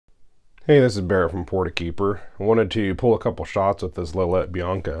Hey, this is Barrett from Keeper. I wanted to pull a couple shots with this Lelit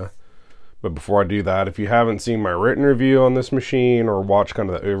Bianca. But before I do that, if you haven't seen my written review on this machine or watched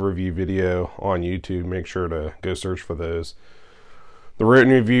kind of the overview video on YouTube, make sure to go search for those. The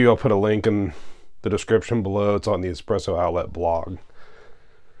written review, I'll put a link in the description below. It's on the Espresso Outlet blog.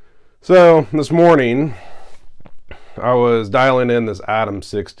 So this morning, I was dialing in this Atom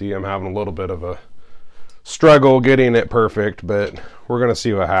 60. I'm having a little bit of a struggle getting it perfect, but we're going to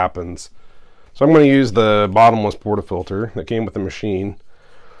see what happens. So I'm going to use the bottomless portafilter that came with the machine.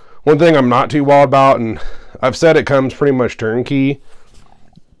 One thing I'm not too wild about, and I've said it comes pretty much turnkey,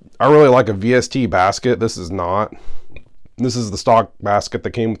 I really like a VST basket. This is not. This is the stock basket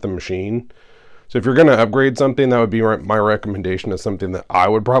that came with the machine. So if you're going to upgrade something, that would be my recommendation, is something that I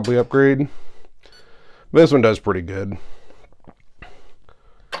would probably upgrade. But this one does pretty good.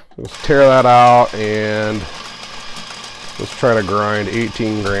 Let's tear that out and let's try to grind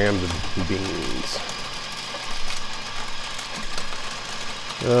 18 grams of beans.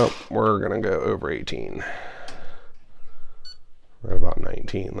 Well, we're gonna go over 18. Right about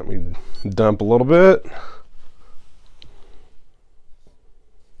 19. Let me dump a little bit.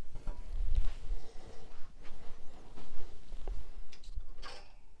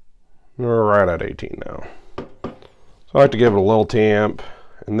 We're right at 18 now. So I like to give it a little tamp.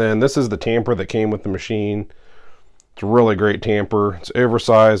 And then this is the tamper that came with the machine. It's a really great tamper. It's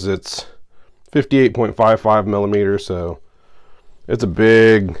oversized. It's 58.55 millimeters, so it's a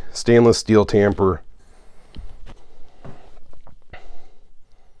big stainless steel tamper.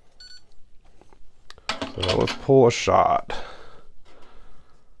 So let's pull a shot.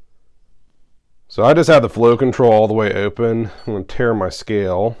 So I just have the flow control all the way open. I'm going to tear my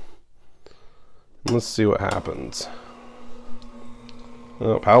scale. Let's see what happens.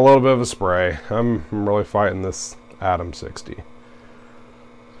 Oh, had a little bit of a spray. I'm really fighting this Atom 60.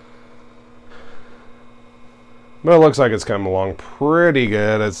 But it looks like it's coming along pretty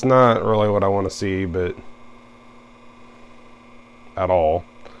good. It's not really what I want to see, but at all.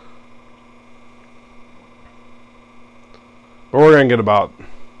 But we're going to get about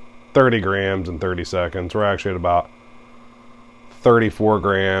 30 grams in 30 seconds. We're actually at about 34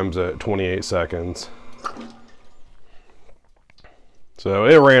 grams at 28 seconds. So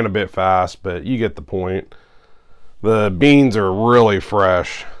it ran a bit fast, but you get the point. The beans are really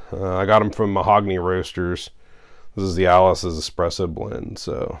fresh. I got them from Mahogany Roasters. This is the Alice's Espresso blend,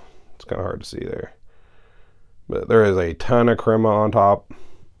 so it's kind of hard to see there. But there is a ton of crema on top.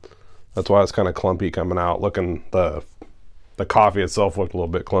 That's why it's kind of clumpy coming out. The coffee itself looked a little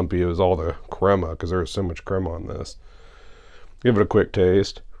bit clumpy. It was all the crema because there was so much crema on this. Give it a quick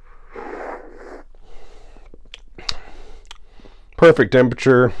taste. Perfect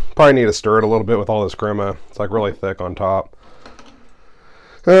temperature. Probably need to stir it a little bit with all this crema. It's like really thick on top.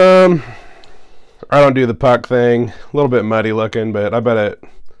 I don't do the puck thing. A little bit muddy looking, but I bet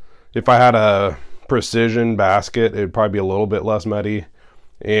if I had a precision basket, it'd probably be a little bit less muddy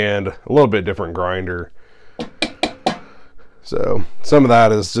and a little bit different grinder. So some of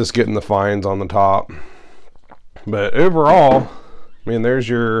that is just getting the fines on the top. But overall, I mean, there's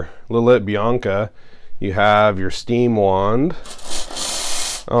your Lelit Bianca. You have your steam wand.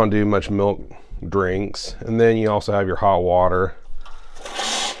 I don't do much milk drinks. And then you also have your hot water.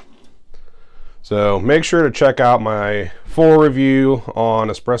 So make sure to check out my full review on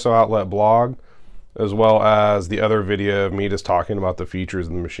Espresso Outlet blog, as well as the other video of me just talking about the features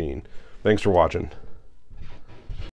of the machine. Thanks for watching.